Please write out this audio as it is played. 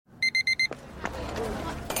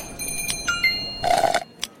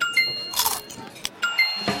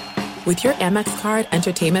With your Amex card,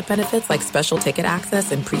 entertainment benefits like special ticket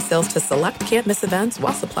access and pre-sales to select can't-miss events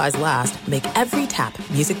while supplies last make every tap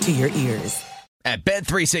music to your ears. At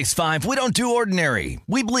Bet365, we don't do ordinary.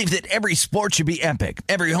 We believe that every sport should be epic.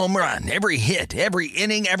 Every home run, every hit, every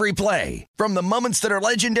inning, every play. From the moments that are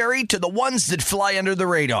legendary to the ones that fly under the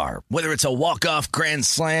radar. Whether it's a walk-off grand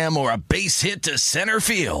slam or a base hit to center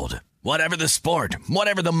field. Whatever the sport,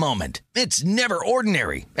 whatever the moment. It's never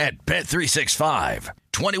ordinary at Bet365.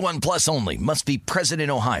 21 plus only. Must be present in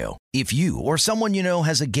Ohio. If you or someone you know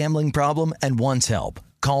has a gambling problem and wants help,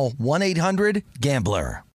 call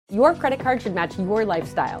 1-800-GAMBLER. Your credit card should match your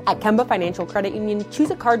lifestyle. At Kemba Financial Credit Union, choose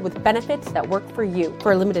a card with benefits that work for you.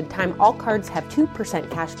 For a limited time, all cards have 2%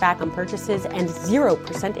 cash back on purchases and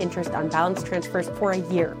 0% interest on balance transfers for a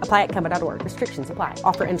year. Apply at Kemba.org. Restrictions apply.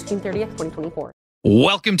 Offer ends June 30th, 2024.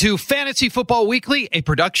 Welcome to Fantasy Football Weekly, a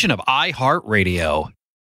production of iHeartRadio.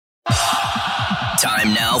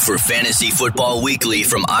 Time now for Fantasy Football Weekly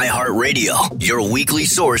from iHeartRadio, your weekly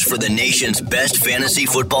source for the nation's best fantasy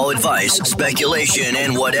football advice, speculation,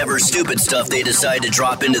 and whatever stupid stuff they decide to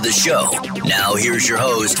drop into the show. Now here's your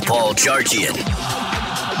host, Paul Charchian.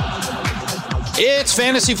 It's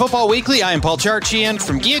Fantasy Football Weekly. I am Paul Charchian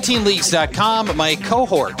from GuillotineLeagues.com. My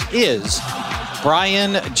cohort is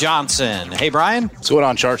Brian Johnson. Hey, Brian. What's going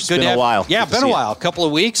on, Charch? It's been a while. Yeah, been a while. A couple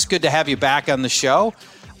of weeks. Good to have you back on the show.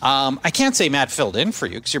 I can't say Matt filled in for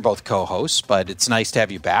you because you're both co-hosts, but it's nice to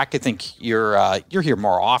have you back. I think you're here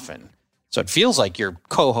more often, so it feels like you're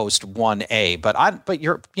co-host 1A. But I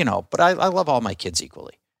love all my kids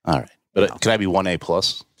equally. All right, but can I be 1A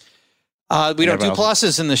plus? We don't do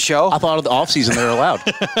pluses in the show. I thought of the off season they're allowed.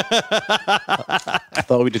 I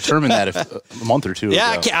thought we determined that a month or two ago.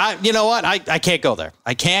 Yeah, you know what? I can't go there.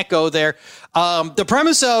 I can't go there. The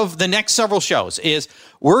premise of the next several shows is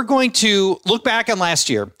we're going to look back on last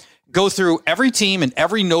year, go through every team and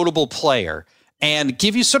every notable player, and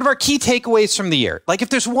give you sort of our key takeaways from the year. Like if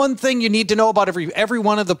there's one thing you need to know about every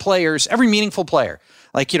one of the players, every meaningful player,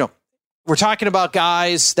 like, we're talking about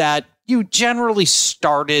guys that you generally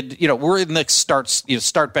started, we're in the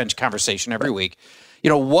start bench conversation every week.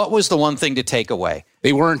 What was the one thing to take away?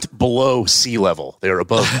 They weren't below sea level. They were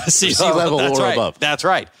above sea level or above. That's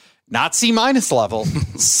right. Not C- level.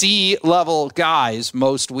 C level guys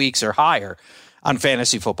most weeks or higher on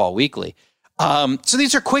Fantasy Football Weekly. So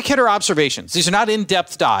these are quick hitter observations. These are not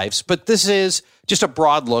in-depth dives, but this is just a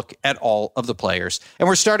broad look at all of the players. And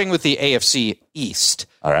we're starting with the AFC East.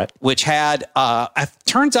 All right. Which had,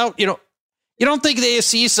 turns out, you don't think the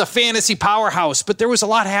AFC East is a fantasy powerhouse, but there was a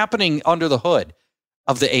lot happening under the hood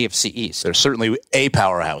of the AFC East. There's certainly a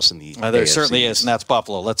powerhouse in the there AFC certainly East. is, and that's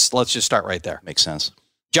Buffalo. Let's just start right there. Makes sense.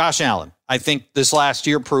 Josh Allen. I think this last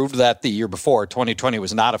year proved that the year before, 2020,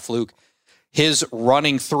 was not a fluke. His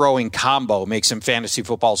running-throwing combo makes him fantasy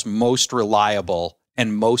football's most reliable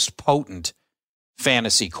and most potent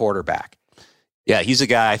fantasy quarterback. Yeah, he's a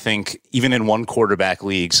guy I think, even in one quarterback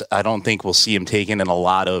leagues, I don't think we'll see him taken in a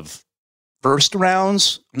lot of first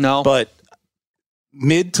rounds. No. But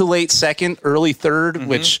mid to late second, early third,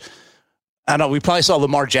 which I don't know. We probably saw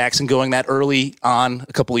Lamar Jackson going that early on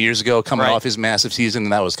a couple of years ago, coming off his massive season,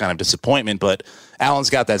 and that was kind of disappointment. But Allen's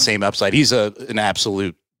got that same upside. He's an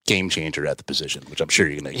absolute game changer at the position, which I'm sure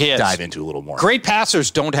you're going to dive into a little more. Great passers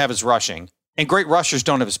don't have his rushing, and great rushers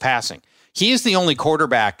don't have his passing. He is the only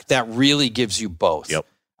quarterback that really gives you both. Yep.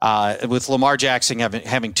 With Lamar Jackson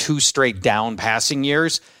having 2 straight down passing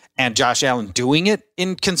years and Josh Allen doing it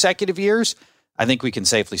in consecutive years, I think we can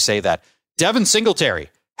safely say that. Devin Singletary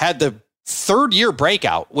had the third-year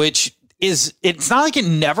breakout, which is, it's not like it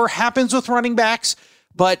never happens with running backs,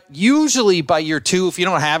 but usually by year 2, if you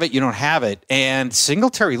don't have it, you don't have it. And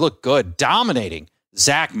Singletary looked good, dominating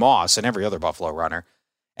Zach Moss and every other Buffalo runner,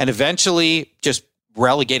 and eventually just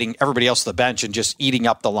relegating everybody else to the bench and just eating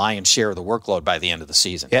up the lion's share of the workload by the end of the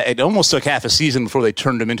season. Yeah, it almost took half a season before they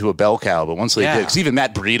turned him into a bell cow, but once they did, because even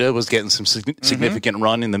Matt Breida was getting some significant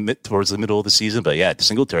run in towards the middle of the season, but yeah,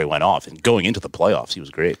 Singletary went off, and going into the playoffs, he was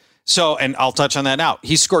great. So, and I'll touch on that now.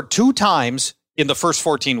 He scored 2 times in the first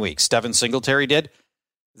 14 weeks. Devin Singletary did.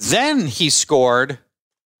 Then he scored,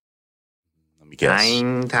 let me guess,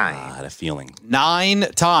 9 times. I had a feeling. 9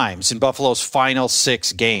 times in Buffalo's final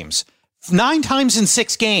 6 games. 9 times in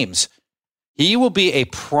 6 games. He will be a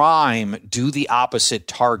prime do the opposite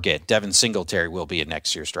target. Devin Singletary will be in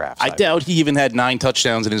next year's draft. I doubt he even had 9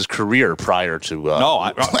 touchdowns in his career prior to.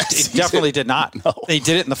 No, he definitely did not. No. He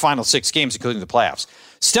did it in the final 6 games, including the playoffs.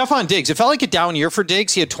 Stephon Diggs, it felt like a down year for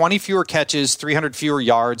Diggs. He had 20 fewer catches, 300 fewer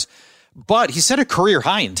yards, but he set a career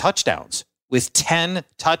high in touchdowns with 10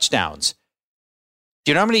 touchdowns.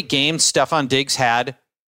 Do you know how many games Stephon Diggs had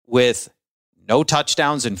with No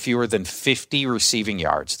touchdowns and fewer than 50 receiving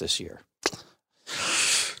yards this year.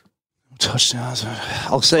 Touchdowns.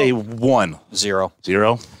 I'll say 1. 0.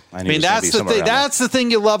 0. I mean, that's the thing. That's the thing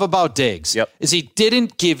you love about Diggs. Yep. Is he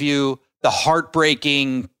didn't give you the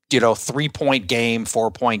heartbreaking, 3-point game,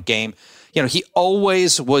 4-point game. He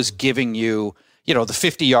always was giving you, the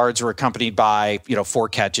 50 yards were accompanied by, 4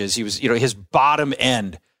 catches. He was, his bottom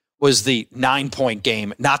end was the 9-point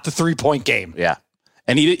game, not the 3-point game. Yeah.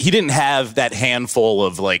 And he didn't have that handful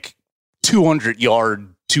of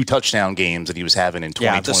 200-yard, 2-touchdown games that he was having in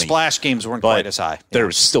 2020. Yeah, the splash games weren't quite as high. There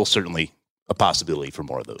was still certainly a possibility for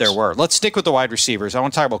more of those. There were. Let's stick with the wide receivers. I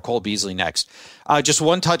want to talk about Cole Beasley next. Just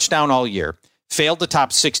 1 touchdown all year. Failed to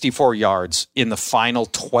top 64 yards in the final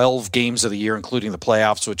 12 games of the year, including the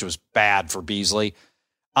playoffs, which was bad for Beasley.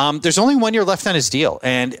 There's only 1 year left on his deal,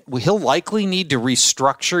 and he'll likely need to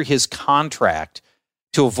restructure his contract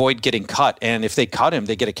to avoid getting cut. And if they cut him,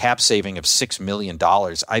 they get a cap saving of $6 million.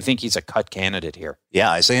 I think he's a cut candidate here.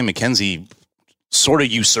 Yeah, Isaiah McKenzie sort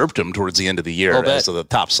of usurped him towards the end of the year as the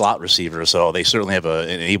top slot receiver. So they certainly have an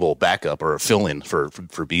able backup or a fill-in for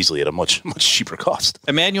Beasley at a much cheaper cost.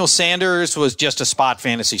 Emmanuel Sanders was just a spot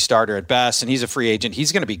fantasy starter at best, and he's a free agent.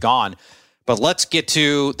 He's going to be gone. But let's get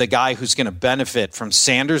to the guy who's going to benefit from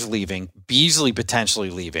Sanders leaving, Beasley potentially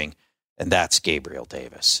leaving, and that's Gabriel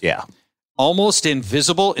Davis. Yeah. Almost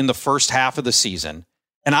invisible in the first half of the season.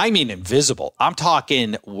 And I mean invisible. I'm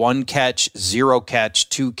talking 1 catch, 0 catch,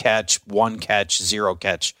 2 catch, 1 catch, 0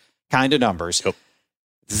 catch kind of numbers. Yep.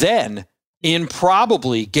 Then in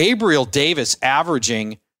probably Gabriel Davis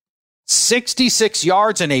averaging 66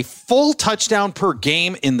 yards and a full touchdown per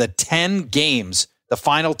game in the 10 games, the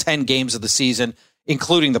final 10 games of the season,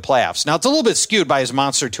 including the playoffs. Now, it's a little bit skewed by his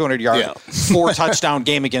monster 200-yard, 4-touchdown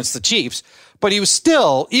game against the Chiefs, but he was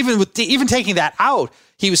still, even taking that out,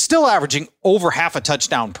 he was still averaging over half a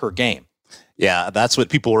touchdown per game. Yeah, that's what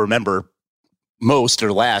people remember most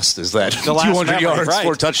or last is that 200 yards, right.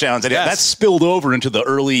 4 touchdowns. And that spilled over into the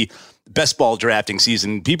early best ball drafting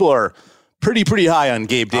season. People are pretty high on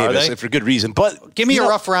Gabe Davis for good reason. But give me a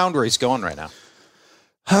rough round where he's going right now.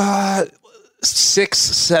 6,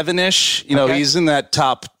 7-ish. He's in that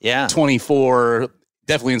top 24,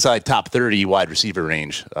 definitely inside top 30 wide receiver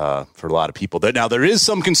range for a lot of people. Now, there is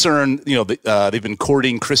some concern. They've been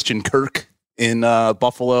courting Christian Kirk in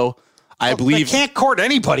Buffalo. I believe they can't court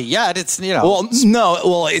anybody yet. It's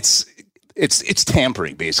it's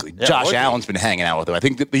tampering basically. Yeah, Josh Allen's been hanging out with them. I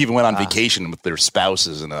think they even went on vacation with their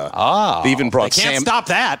spouses and they even brought they can't stop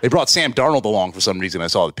that. They brought Sam Darnold along for some reason. I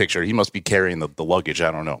saw the picture. He must be carrying the luggage.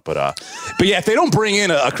 I don't know, but yeah, if they don't bring in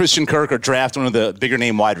a Christian Kirk or draft one of the bigger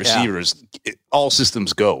name wide receivers, all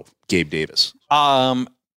systems go. Gabe Davis.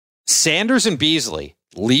 Sanders and Beasley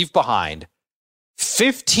leave behind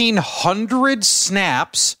 1,500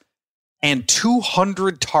 snaps and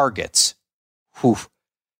 200 targets. Whew.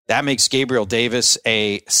 That makes Gabriel Davis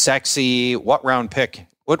a sexy, what round pick?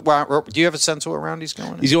 What round, do you have a sense of what round he's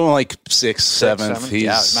going in? He's going like 6th, 7th.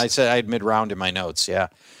 Yeah, I said I had mid-round in my notes, yeah.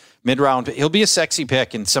 Mid-round. He'll be a sexy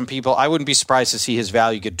pick, and some people, I wouldn't be surprised to see his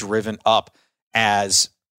value get driven up as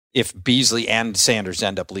if Beasley and Sanders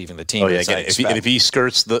end up leaving the team. Oh, yeah, again, if he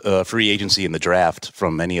skirts the free agency in the draft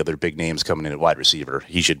from many other big names coming in at wide receiver,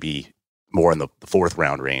 he should be more in the 4th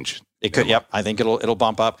round range. It could, yep. I think it'll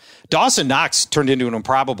bump up. Dawson Knox turned into an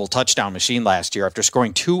improbable touchdown machine last year after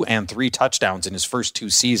scoring 2 and 3 touchdowns in his first 2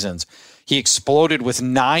 seasons. He exploded with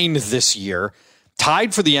 9 this year,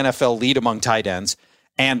 tied for the NFL lead among tight ends.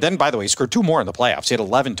 And then, by the way, he scored 2 more in the playoffs. He had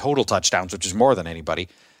 11 total touchdowns, which is more than anybody,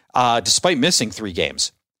 despite missing 3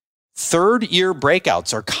 games. 3rd-year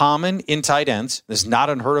breakouts are common in tight ends. This is not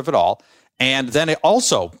unheard of at all. And then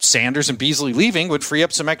also, Sanders and Beasley leaving would free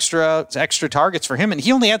up some extra targets for him. And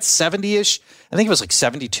he only had 70-ish. I think it was like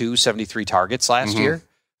 72, 73 targets last year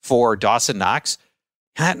for Dawson Knox.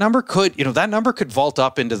 And that number could vault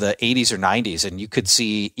up into the 80s or 90s, and you could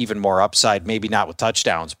see even more upside, maybe not with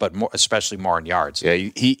touchdowns, but more, especially more in yards. Yeah,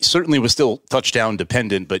 he certainly was still touchdown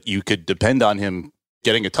dependent, but you could depend on him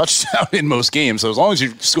getting a touchdown in most games. So as long as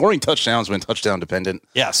you're scoring touchdowns when touchdown dependent,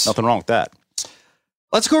 yes, nothing wrong with that.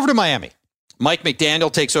 Let's go over to Miami. Mike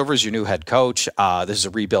McDaniel takes over as your new head coach. This is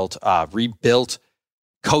a rebuilt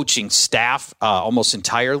coaching staff almost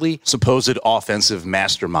entirely. Supposed offensive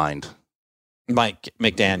mastermind. Mike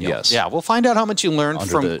McDaniel. Yes. Yeah, we'll find out how much you learned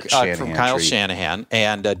from Kyle tree. Shanahan.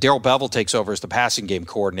 And Darrell Bevell takes over as the passing game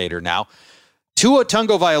coordinator now. Tua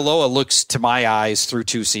Tagovailoa looks, to my eyes, through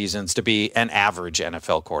 2 seasons to be an average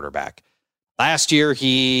NFL quarterback. Last year,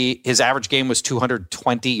 his average game was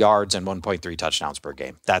 220 yards and 1.3 touchdowns per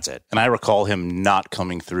game. That's it. And I recall him not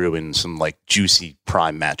coming through in some juicy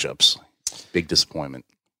prime matchups. Big disappointment.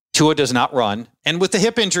 Tua does not run. And with the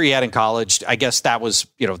hip injury he had in college, I guess that was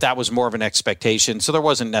more of an expectation. So there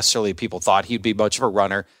wasn't necessarily people thought he'd be much of a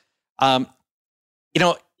runner.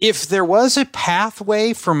 If there was a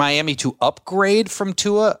pathway for Miami to upgrade from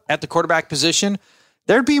Tua at the quarterback position,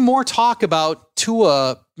 there'd be more talk about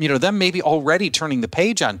Tua, them maybe already turning the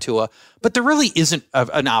page on Tua, but there really isn't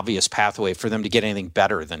an obvious pathway for them to get anything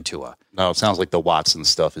better than Tua. No, it sounds like the Watson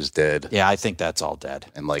stuff is dead. Yeah, I think that's all dead.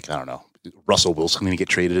 And I don't know, Russell Wilson going to get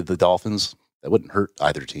traded to the Dolphins. That wouldn't hurt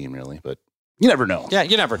either team really, but you never know. Yeah,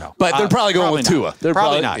 you never know. But they're probably going with Tua. They're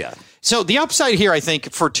probably not. Yeah. So the upside here, I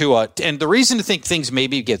think, for Tua, and the reason to think things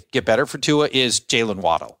maybe get better for Tua is Jalen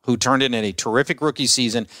Waddle, who turned in a terrific rookie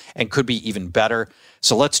season and could be even better.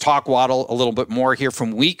 So let's talk Waddle a little bit more here.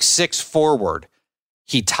 From week 6 forward,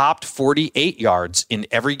 he topped 48 yards in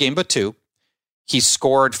every game but 2. He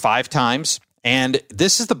scored 5 times. And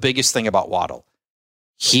this is the biggest thing about Waddle.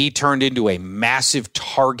 He turned into a massive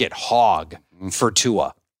target hog for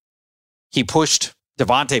Tua. He pushed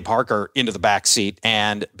Devontae Parker into the backseat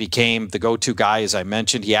and became the go-to guy, as I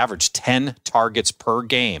mentioned. He averaged 10 targets per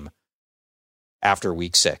game after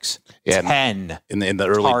week 6. Yeah, 10 in the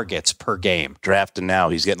early targets per game. Draft, and now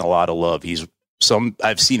he's getting a lot of love.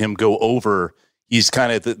 I've seen him go over. He's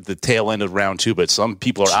kind of the tail end of round 2, but some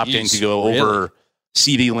people are opting to go over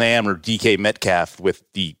CeeDee Lamb or DK Metcalf with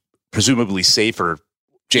the presumably safer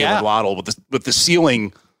Jalen Waddle with the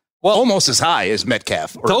ceiling almost as high as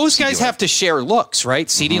Metcalf. Those guys have to share looks, right?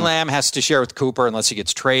 CeeDee Lamb has to share with Cooper unless he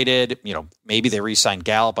gets traded. Maybe they re-sign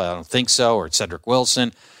Gallup. I don't think so. Or Cedric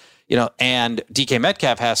Wilson. And DK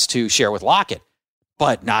Metcalf has to share with Lockett,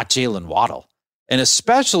 but not Jalen Waddle. And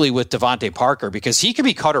especially with Devontae Parker, because he can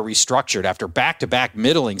be cut or restructured after back-to-back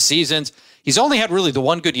middling seasons. He's only had really the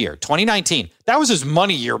one good year, 2019. That was his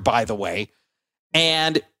money year, by the way.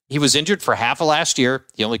 And he was injured for half of last year.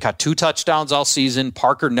 He only caught 2 touchdowns all season.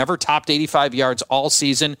 Parker never topped 85 yards all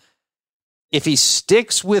season. If he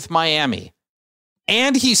sticks with Miami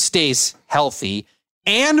and he stays healthy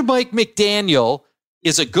and Mike McDaniel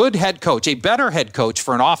is a good head coach, a better head coach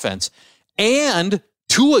for an offense, and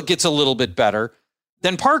Tua gets a little bit better,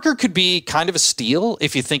 then Parker could be kind of a steal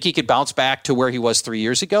if you think he could bounce back to where he was 3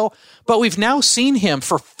 years ago. But we've now seen him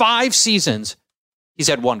for 5 seasons. He's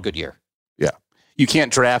had 1 good year. Yeah. You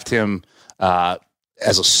can't draft him as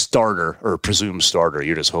a starter or a presumed starter.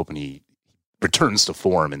 You're just hoping he returns to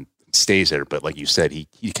form and stays there. But like you said, he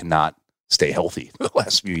cannot stay healthy the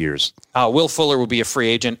last few years. Will Fuller will be a free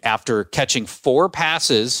agent after catching 4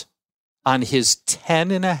 passes on his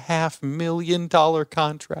 $10.5 million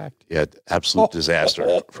contract. Yeah, absolute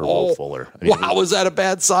disaster for Will Fuller. Wow, was that a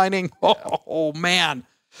bad signing? Yeah. Oh, man.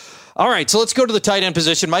 All right, so let's go to the tight end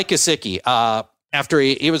position. Mike Gesicki, after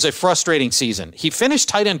it was a frustrating season. He finished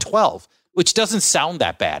tight end 12, which doesn't sound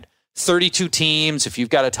that bad. 32 teams, if you've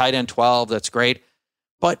got a tight end 12, that's great.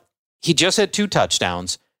 But he just had 2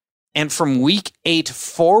 touchdowns. And from week 8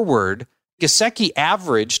 forward, Gesicki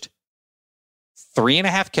averaged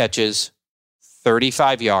 3.5 catches,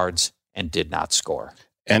 35 yards, and did not score.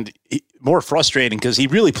 And more frustrating because he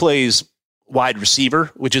really plays wide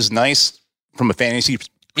receiver, which is nice from a fantasy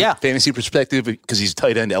perspective because he's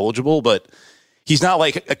tight end eligible, but he's not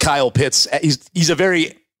like a Kyle Pitts. He's a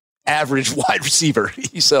very average wide receiver.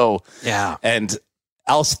 And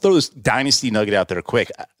I'll throw this dynasty nugget out there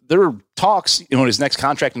quick. There are talks, in his next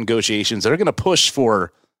contract negotiations that are going to push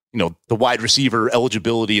for, the wide receiver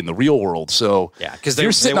eligibility in the real world. So because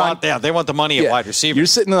they want the money at wide receiver. You're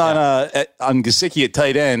sitting on Gesicki at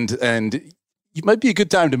tight end, and it might be a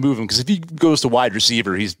good time to move him because if he goes to wide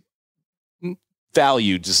receiver, he's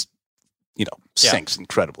value just sinks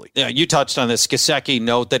incredibly. Yeah, you touched on this. Gesicki,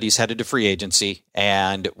 note that he's headed to free agency,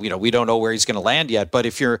 and we don't know where he's going to land yet. But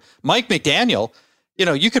if you're Mike McDaniel,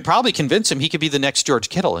 you could probably convince him he could be the next George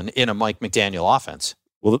Kittle in a Mike McDaniel offense.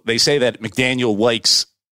 Well, they say that McDaniel likes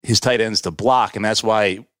his tight ends to block, and that's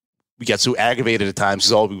why we got so aggravated at times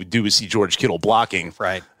because all we would do is see George Kittle blocking.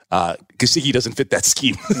 Right. Gesicki doesn't fit that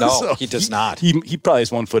scheme. No, so he does not. He probably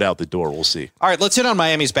has 1 foot out the door. We'll see. All right, let's hit on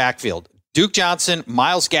Miami's backfield. Duke Johnson,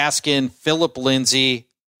 Myles Gaskin, Phillip Lindsay,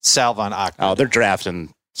 Salvon Ahmed. Oh, they're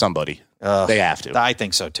drafting somebody. They have to. I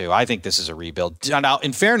think so, too. I think this is a rebuild. Now,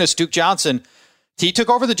 in fairness, Duke Johnson, he took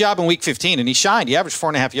over the job in week 15, and he shined. He averaged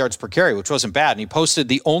 4.5 yards per carry, which wasn't bad. And he posted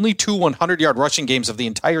the only 2 100-yard rushing games of the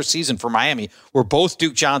entire season for Miami were both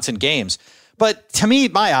Duke Johnson games. But to me,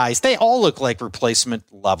 my eyes, they all look like replacement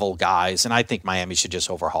level guys, and I think Miami should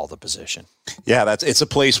just overhaul the position. Yeah, it's a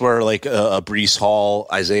place where like a Breece Hall,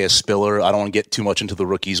 Isaiah Spiller. I don't want to get too much into the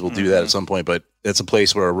rookies. We'll do that at some point, but it's a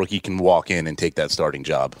place where a rookie can walk in and take that starting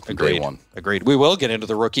job from day one. Agreed. We will get into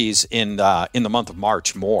the rookies in the month of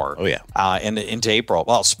March more. Oh yeah, and into April.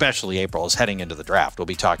 Well, especially April is heading into the draft. We'll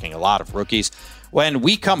be talking a lot of rookies when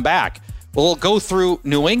we come back. We'll go through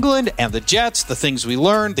New England and the Jets, the things we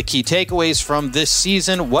learned, the key takeaways from this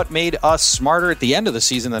season, what made us smarter at the end of the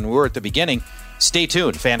season than we were at the beginning. Stay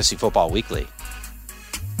tuned. Fantasy Football Weekly.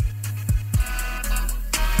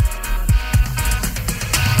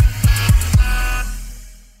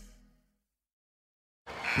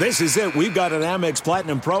 This is it. We've got an Amex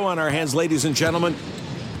Platinum Pro on our hands, ladies and gentlemen.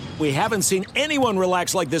 We haven't seen anyone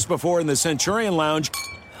relax like this before in the Centurion Lounge.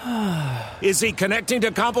 Is he connecting to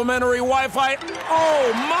complimentary Wi-Fi?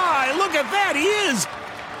 Oh, my! Look at that! He is!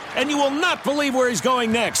 And you will not believe where he's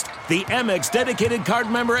going next. The Amex dedicated card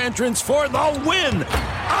member entrance for the win!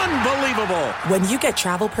 Unbelievable! When you get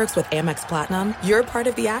travel perks with Amex Platinum, you're part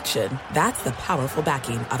of the action. That's the powerful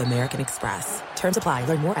backing of American Express. Terms apply.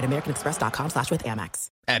 Learn more at americanexpress.com/withAmex.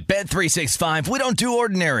 At Bet365, we don't do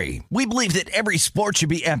ordinary. We believe that every sport should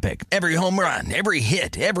be epic. Every home run, every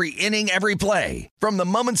hit, every inning, every play. From the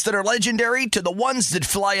moments that are legendary to the ones that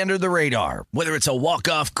fly under the radar. Whether it's a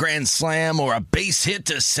walk-off grand slam or a base hit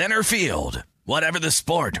to center field. Whatever the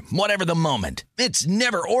sport, whatever the moment. It's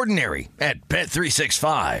never ordinary at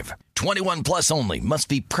Bet365. 21 plus only. Must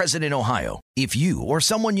be present in Ohio. If you or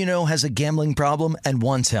someone you know has a gambling problem and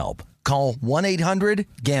wants help, call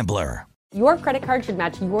 1-800-GAMBLER. Your credit card should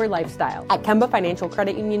match your lifestyle. At Kemba Financial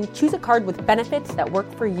Credit Union, choose a card with benefits that work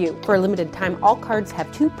for you. For a limited time, all cards have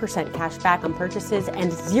 2% cash back on purchases and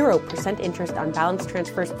 0% interest on balance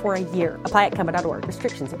transfers for a year. Apply at Kemba.org.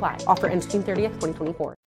 Restrictions apply. Offer ends June 30th,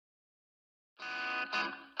 2024.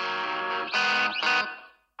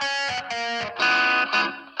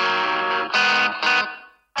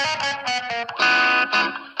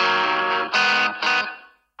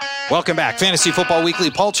 Welcome back. Fantasy Football Weekly.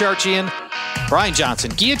 Paul Charchian, Brian Johnson,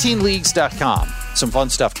 GuillotineLeagues.com. Some fun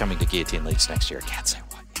stuff coming to Guillotine Leagues next year. I can't say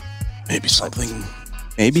what. Maybe something.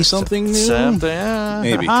 Maybe something new. Something,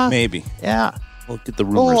 Maybe. Yeah. We'll get the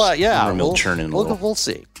rumors. We'll churning. We'll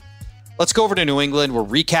see. Let's go over to New England. We're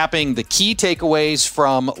recapping the key takeaways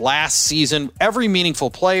from last season. Every meaningful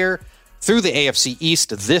player through the AFC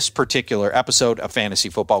East, this particular episode of Fantasy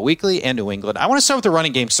Football Weekly and New England. I want to start with the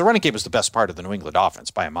running game, because the running game was the best part of the New England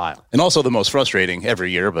offense by a mile. And also the most frustrating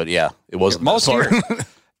every year, but yeah, it wasn't most years.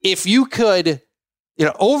 If you could,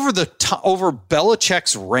 over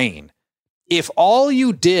Belichick's reign, if all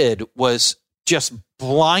you did was just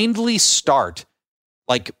blindly start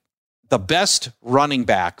like the best running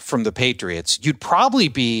back from the Patriots, you'd probably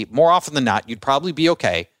be, more often than not, you'd probably be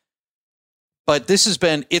okay. But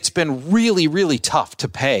it's been really, really tough to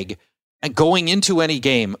peg, and going into any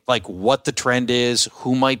game, like what the trend is,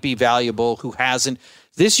 who might be valuable, who hasn't.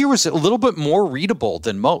 This year was a little bit more readable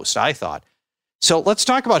than most, I thought. So let's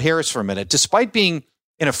talk about Harris for a minute. Despite being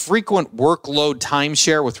in a frequent workload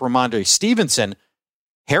timeshare with Ramondre Stevenson,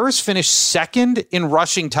 Harris finished second in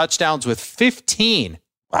rushing touchdowns with 15.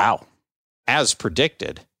 Wow. As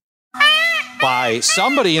predicted by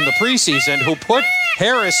somebody in the preseason who put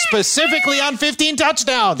Harris specifically on 15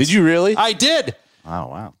 touchdowns. Did you really? I did. Oh,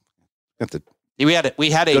 wow. We had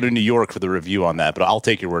go to New York for the review on that, but I'll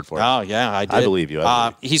take your word for it. Oh, yeah, I did. I believe you.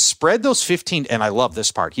 He spread those 15, and I love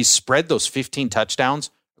this part. He spread those 15 touchdowns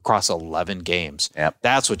across 11 games. Yep.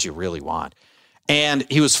 That's what you really want. And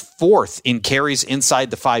he was fourth in carries inside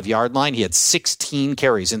the 5-yard line. He had 16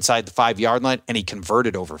 carries inside the 5-yard line, and he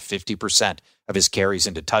converted over 50% of his carries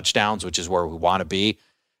into touchdowns, which is where we want to be.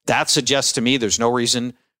 That suggests to me there's no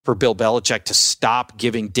reason for Bill Belichick to stop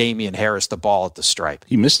giving Damian Harris the ball at the stripe.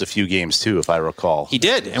 He missed a few games too, if I recall. He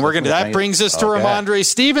did, and that brings us to Ramondre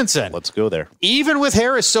Stevenson. Let's go there. Even with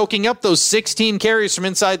Harris soaking up those 16 carries from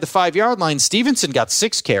inside the 5-yard line, Stevenson got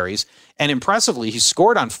 6 carries, and impressively, he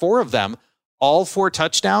scored on 4 of them. All 4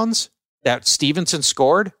 touchdowns that Stevenson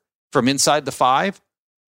scored from inside the 5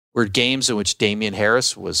 were games in which Damian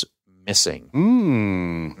Harris was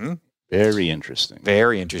missing. Very interesting.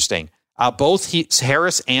 Very interesting. Both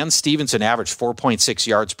Harris and Stevenson averaged 4.6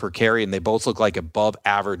 yards per carry, and they both look like above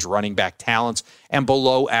average running back talents and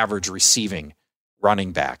below average receiving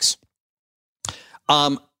running backs.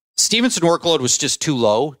 Stevenson workload was just too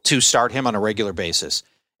low to start him on a regular basis.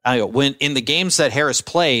 When in the games that Harris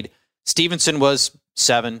played, Stevenson was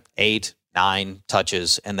 7, 8, 9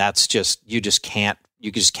 touches, and that's just, you just can't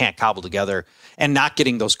you just can't cobble together, and not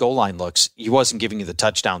getting those goal line looks. He wasn't giving you the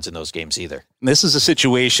touchdowns in those games either. This is a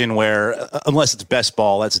situation where, unless it's best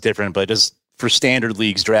ball, that's different. But just for standard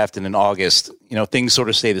leagues drafted in August, things sort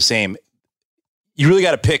of stay the same. You really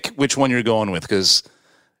got to pick which one you're going with because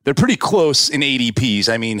they're pretty close in ADPs.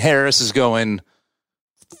 I mean, Harris is going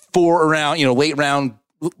 4 around, late round,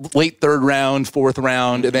 late 3rd round, 4th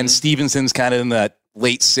round, and then Stevenson's kind of in that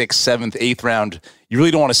late 6th, 7th, 8th round. You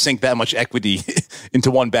really don't want to sink that much equity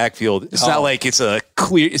into one backfield. It's not like it's not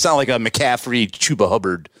like a McCaffrey, Chuba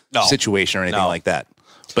Hubbard situation or anything like that.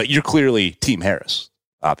 But you're clearly Team Harris,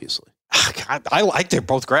 obviously. God, I like they're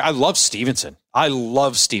both great. I love Stevenson.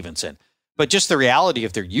 But just the reality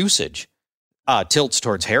of their usage tilts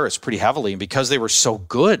towards Harris pretty heavily. And because they were so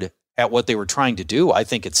good at what they were trying to do, I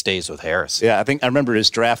think it stays with Harris. Yeah, I remember his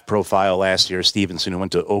draft profile last year, Stevenson, who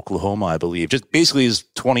went to Oklahoma, I believe. Just basically his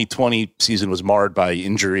 2020 season was marred by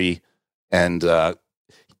injury, and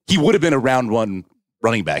he would have been a round 1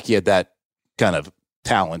 running back. He had that kind of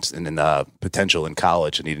talent and potential in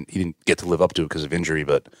college, and he didn't get to live up to it because of injury,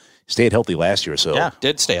 but stayed healthy last year. So yeah,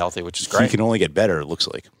 did stay healthy, which is great. He can only get better, it looks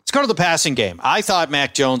like. Let's go to the passing game. I thought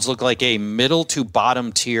Mac Jones looked like a middle to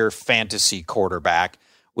bottom tier fantasy quarterback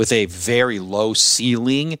with a very low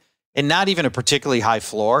ceiling and not even a particularly high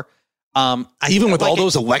floor. Even with all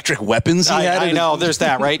those electric weapons he had? I know, there's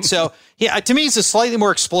that, right? So, yeah, to me, he's a slightly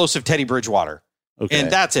more explosive Teddy Bridgewater. Okay. And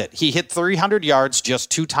that's it. He hit 300 yards just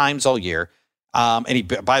 2 times all year. And he,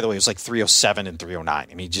 by the way, it was like 307 and 309.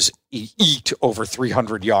 I mean, he eked over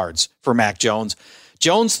 300 yards for Mac Jones.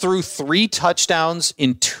 Jones threw 3 touchdowns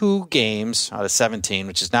in 2 games out of 17,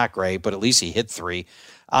 which is not great, but at least he hit 3.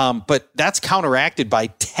 But that's counteracted by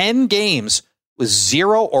 10 games with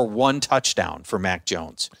 0 or 1 touchdown for Mac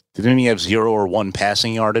Jones. Didn't he have 0 or 1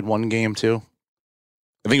 passing yard in one game too?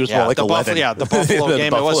 I think it was more like 11. The Buffalo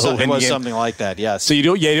game. It was something like that. Yes. So you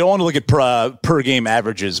don't want to look at per game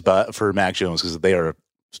averages, for Mac Jones because they are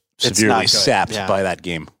severely sapped by that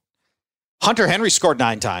game. Hunter Henry scored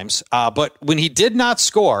 9 times, but when he did not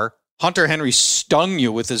score, Hunter Henry stung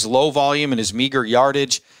you with his low volume and his meager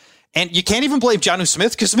yardage. And you can't even blame Jonnu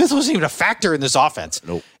Smith because Smith wasn't even a factor in this offense.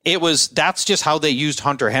 Nope. That's just how they used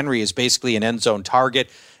Hunter Henry as basically an end zone target.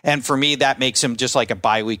 And for me, that makes him just like a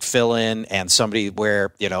bye week fill in and somebody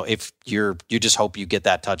where, if you just hope you get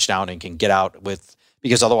that touchdown and can get out with,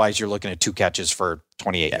 because otherwise you're looking at 2 catches for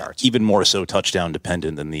 28 yards. Even more so touchdown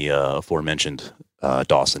dependent than the aforementioned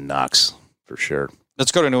Dawson Knox for sure.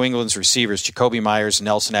 Let's go to New England's receivers, Jacoby Myers,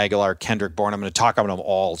 Nelson Aguilar, Kendrick Bourne. I'm going to talk about them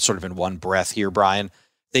all sort of in one breath here, Brian.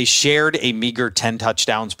 They shared a meager 10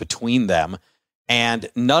 touchdowns between them, and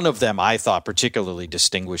none of them, I thought, particularly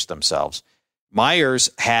distinguished themselves. Myers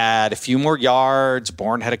had a few more yards.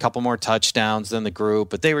 Bourne had a couple more touchdowns than the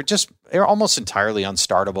group, but they were almost entirely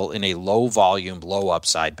unstartable in a low volume, low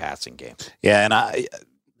upside passing game. Yeah, and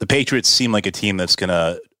the Patriots seem like a team that's going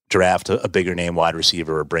to draft a bigger name wide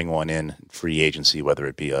receiver or bring one in free agency, whether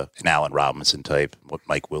it be an Allen Robinson type,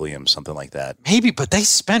 Mike Williams, something like that. Maybe, but they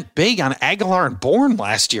spent big on Aguilar and Bourne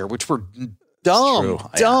last year, which were dumb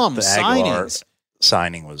signings.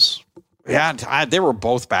 Signing was... Yeah, they were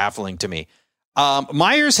both baffling to me.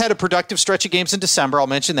 Myers had a productive stretch of games in December. I'll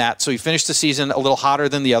mention that. So he finished the season a little hotter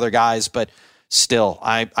than the other guys, but still,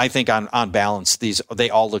 I think on balance, they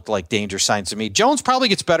all looked like danger signs to me. Jones probably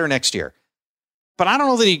gets better next year. But I don't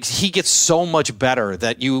know that he gets so much better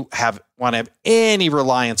that you want to have any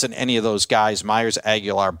reliance on any of those guys, Myers,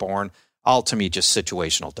 Aguilar, Bourne, all to me just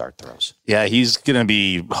situational dart throws. Yeah, he's going to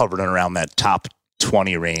be hovering around that top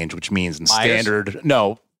 20 range, which means in Myers? standard,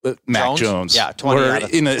 no, Mac Jones. Yeah,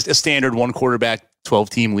 20. In a standard 1 quarterback,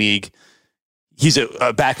 12-team league, he's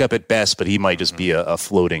a backup at best, but he might just be a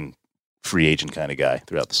floating free agent kind of guy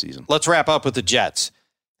throughout the season. Let's wrap up with the Jets.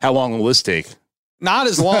 How long will this take? Not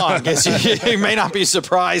as long as you may not be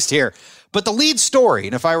surprised here. But the lead story,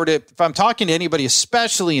 and if I'm talking to anybody,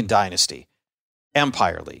 especially in Dynasty,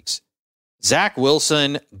 Empire Leagues, Zach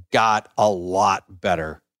Wilson got a lot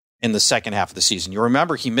better in the second half of the season. You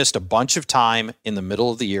remember he missed a bunch of time in the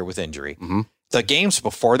middle of the year with injury. Mm-hmm. The games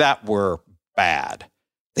before that were bad.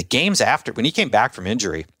 The games after, when he came back from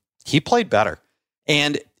injury, he played better.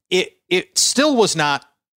 And it still was not,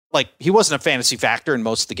 like, he wasn't a fantasy factor in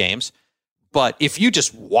most of the games. But if you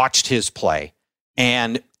just watched his play,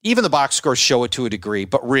 and even the box scores show it to a degree,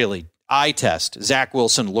 but really, eye test, Zach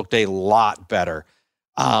Wilson looked a lot better.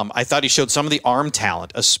 I thought he showed some of the arm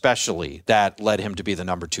talent, especially, that led him to be the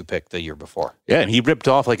number 2 pick the year before. Yeah, and he ripped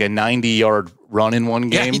off like a 90-yard run in one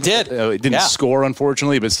game. Yeah, he did. It didn't score,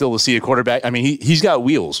 unfortunately, but still to see a quarterback. I mean, he's got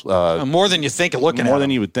wheels. More than you think looking at him. More than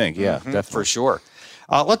you would think, yeah, definitely. For sure.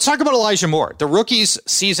 Let's talk about Elijah Moore. The rookie's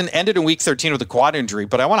season ended in week 13 with a quad injury,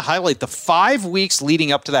 but I want to highlight the 5 weeks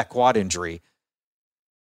leading up to that quad injury.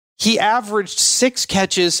 He averaged 6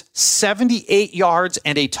 catches, 78 yards,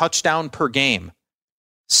 and a touchdown per game.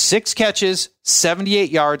 6 catches,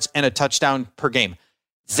 78 yards, and a touchdown per game.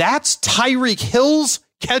 That's Tyreek Hill's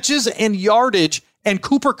catches and yardage and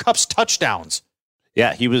Cooper Kupp's touchdowns.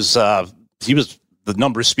 Yeah, he was the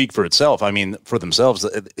numbers speak for itself. I mean, for themselves.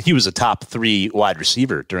 He was a top 3 wide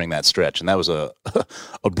receiver during that stretch, and that was a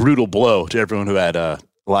brutal blow to everyone who had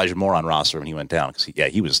Elijah Moore on roster when he went down,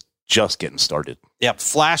 because he was just getting started. Yeah,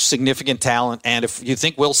 flash significant talent, and if you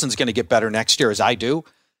think Wilson's going to get better next year, as I do,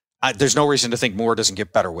 there's no reason to think Moore doesn't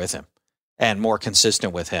get better with him and more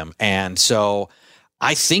consistent with him. And so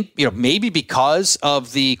I think, maybe because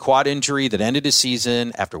of the quad injury that ended his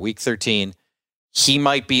season after week 13, he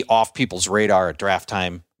might be off people's radar at draft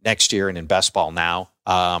time next year and in best ball now.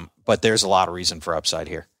 But there's a lot of reason for upside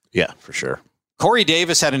here. Yeah, for sure. Corey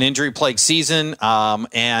Davis had an injury-plagued season,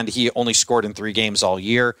 and he only scored in 3 games all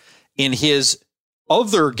year. In his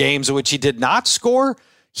other games in which he did not score,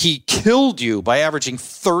 he killed you by averaging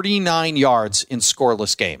 39 yards in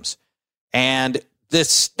scoreless games. And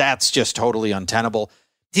that's just totally untenable.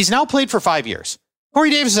 He's now played for 5 years. Corey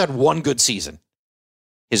Davis has had 1 good season.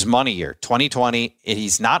 His money year, 2020,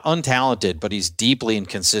 he's not untalented, but he's deeply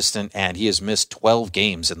inconsistent, and he has missed 12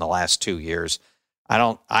 games in the last 2 years.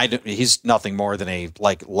 He's nothing more than a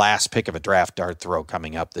last pick of a draft dart throw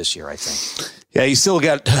coming up this year, I think. Yeah, he's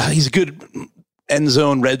a good end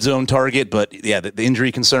zone, red zone target, but the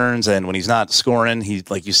injury concerns, and when he's not scoring,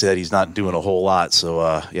 like you said, he's not doing a whole lot. So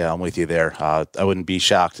I'm with you there. I wouldn't be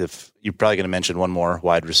shocked if you're probably going to mention one more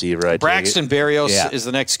wide receiver. Braxton Berrios is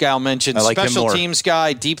the next guy I'll mention. I like Special teams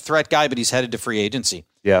guy, deep threat guy, but he's headed to free agency.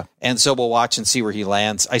 Yeah. And so we'll watch and see where he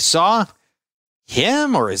lands. I saw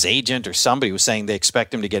him or his agent or somebody was saying they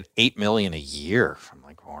expect him to get $8 million a year. I'm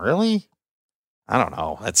like, oh, really? I don't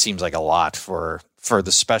know. That seems like a lot for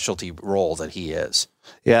the specialty role that he is.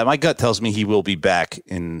 Yeah, my gut tells me he will be back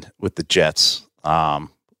with the Jets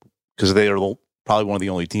because they are probably one of the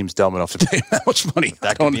only teams dumb enough to pay him that much money.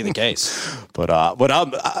 That could be the case. But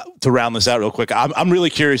to round this out real quick, I'm really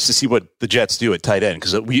curious to see what the Jets do at tight end,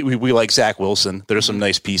 because we like Zach Wilson. There's some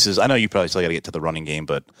nice pieces. I know you probably still got to get to the running game,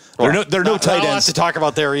 but there are no tight ends. Not a lot to talk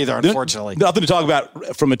about there either, unfortunately. Nothing to talk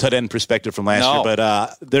about from a tight end perspective from last year,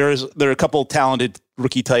 but there are a couple talented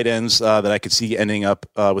rookie tight ends that I could see ending up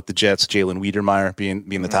with the Jets. Jalen Wiedemeyer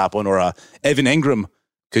being the top one, or Evan Engram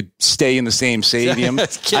could stay in the same stadium.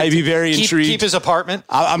 I'd be very intrigued. Keep his apartment.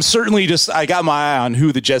 I'm certainly I got my eye on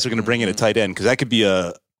who the Jets are going to bring in at tight end, because that could be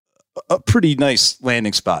a pretty nice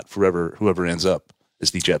landing spot for whoever ends up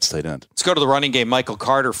as the Jets tight end. Let's go to the running game. Michael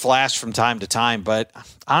Carter flashed from time to time, but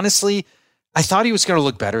honestly, I thought he was going to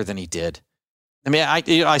look better than he did. I mean,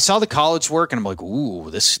 I saw the college work, and I'm like, ooh,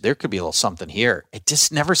 there could be a little something here. It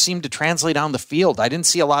just never seemed to translate on the field. I didn't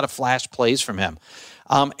see a lot of flash plays from him.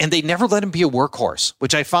 And they never let him be a workhorse,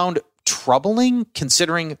 which I found troubling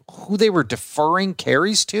considering who they were deferring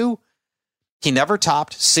carries to. He never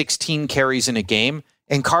topped 16 carries in a game,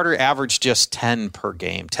 and Carter averaged just 10 per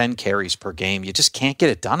game, 10 carries per game. You just can't get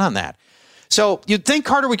it done on that. So you'd think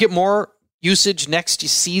Carter would get more usage next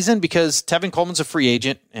season because Tevin Coleman's a free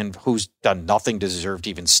agent and who's done nothing to deserve to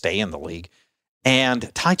even stay in the league.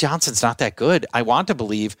 And Ty Johnson's not that good. I want to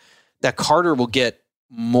believe that Carter will get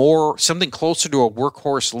something closer to a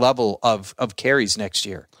workhorse level of carries next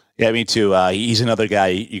year. Yeah, me too. He's another guy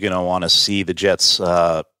you're going to want to see the Jets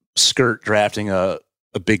skirt drafting a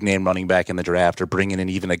big name running back in the draft, or bringing in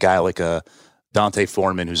even a guy like a Dante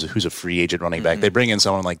Foreman who's a free agent running back. They bring in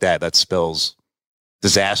someone like that spells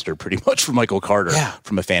disaster pretty much for Michael Carter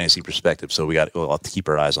from a fantasy perspective. So we'll have to keep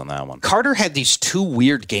our eyes on that one. Carter had these 2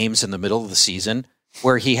 weird games in the middle of the season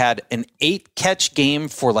where he had an 8-catch game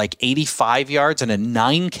for 85 yards and a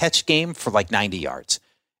 9-catch game for 90 yards.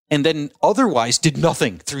 And then otherwise did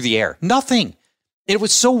nothing through the air. Nothing. It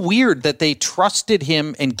was so weird that they trusted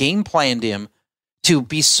him and game planned him to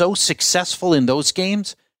be so successful in those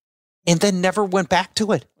games and then never went back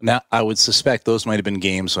to it. Now, I would suspect those might have been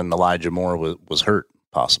games when Elijah Moore was hurt,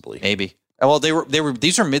 possibly. Maybe. Well,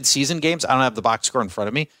 these are mid-season games. I don't have the box score in front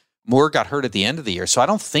of me. Moore got hurt at the end of the year, so I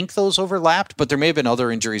don't think those overlapped, but there may have been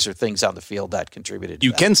other injuries or things on the field that contributed to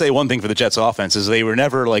that. You can say one thing for the Jets offense is they were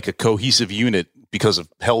never a cohesive unit because of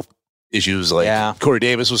health issues. Corey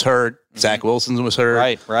Davis was hurt, Zach Wilson was hurt,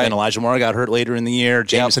 right. And Elijah Moore got hurt later in the year.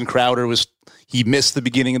 Jamison Crowder he missed the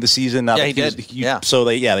beginning of the season. He did. So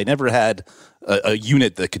they never had a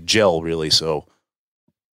unit that could gel really. So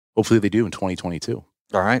hopefully they do in 2022.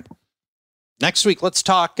 All right. Next week, let's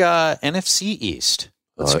talk NFC East.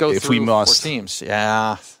 Let's go if through we must. 4 teams.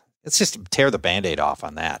 Yeah. Let's just tear the Band-Aid off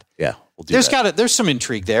on that. Yeah, we'll do that. There's some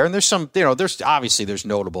intrigue there, and there's some, there's obviously there's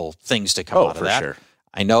notable things to come out of for that. Sure.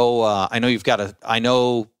 I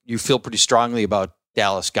know you feel pretty strongly about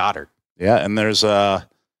Dallas Goedert. Yeah, and there's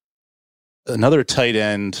another tight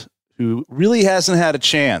end who really hasn't had a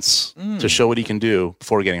chance to show what he can do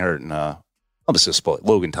before getting hurt. And I'll just spoil it.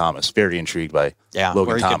 Logan Thomas. Very intrigued by Logan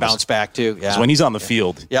where he Thomas. can bounce back too. Yeah, when he's on the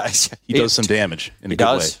field, he does some damage in a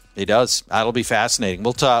good way. He does. That'll be fascinating.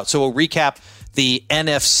 We'll recap the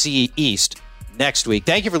NFC East next week.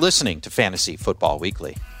 Thank you for listening to Fantasy Football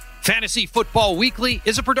Weekly. Fantasy Football Weekly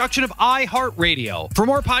is a production of iHeartRadio. For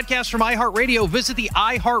more podcasts from iHeartRadio, visit the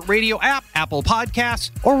iHeartRadio app, Apple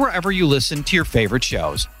Podcasts, or wherever you listen to your favorite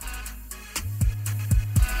shows.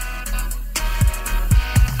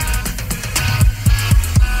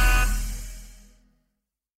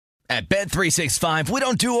 At Bet365, we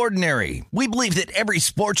don't do ordinary. We believe that every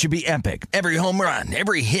sport should be epic. Every home run,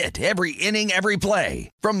 every hit, every inning, every play.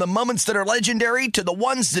 From the moments that are legendary to the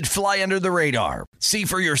ones that fly under the radar. See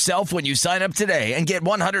for yourself when you sign up today and get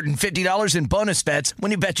 $150 in bonus bets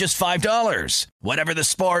when you bet just $5. Whatever the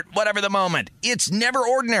sport, whatever the moment, it's never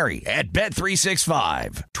ordinary at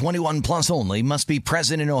Bet365. 21 plus only. Must be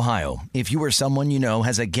present in Ohio. If you or someone you know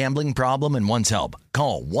has a gambling problem and wants help,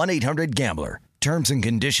 call 1-800-GAMBLER. Terms and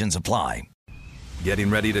conditions apply. Getting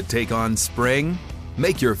ready to take on spring?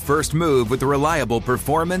 Make your first move with the reliable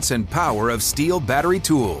performance and power of Steel battery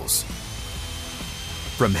tools.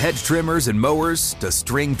 From hedge trimmers and mowers to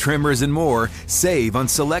string trimmers and more, save on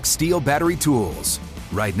select Steel battery tools.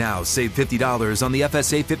 Right now, save $50 on the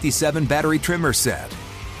FSA 57 battery trimmer set.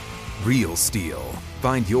 Real Steel.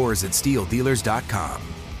 Find yours at SteelDealers.com.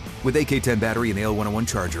 With AK-10 battery and AL101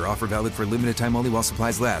 charger. Offer valid for limited time only while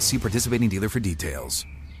supplies last. See participating dealer for details.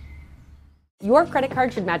 Your credit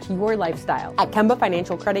card should match your lifestyle. At Kemba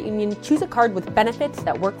Financial Credit Union, choose a card with benefits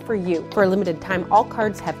that work for you. For a limited time, all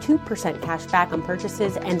cards have 2% cash back on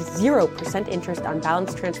purchases and 0% interest on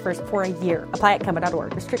balance transfers for a year. Apply at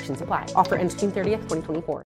Kemba.org. Restrictions apply. Offer ends June 30th, 2024.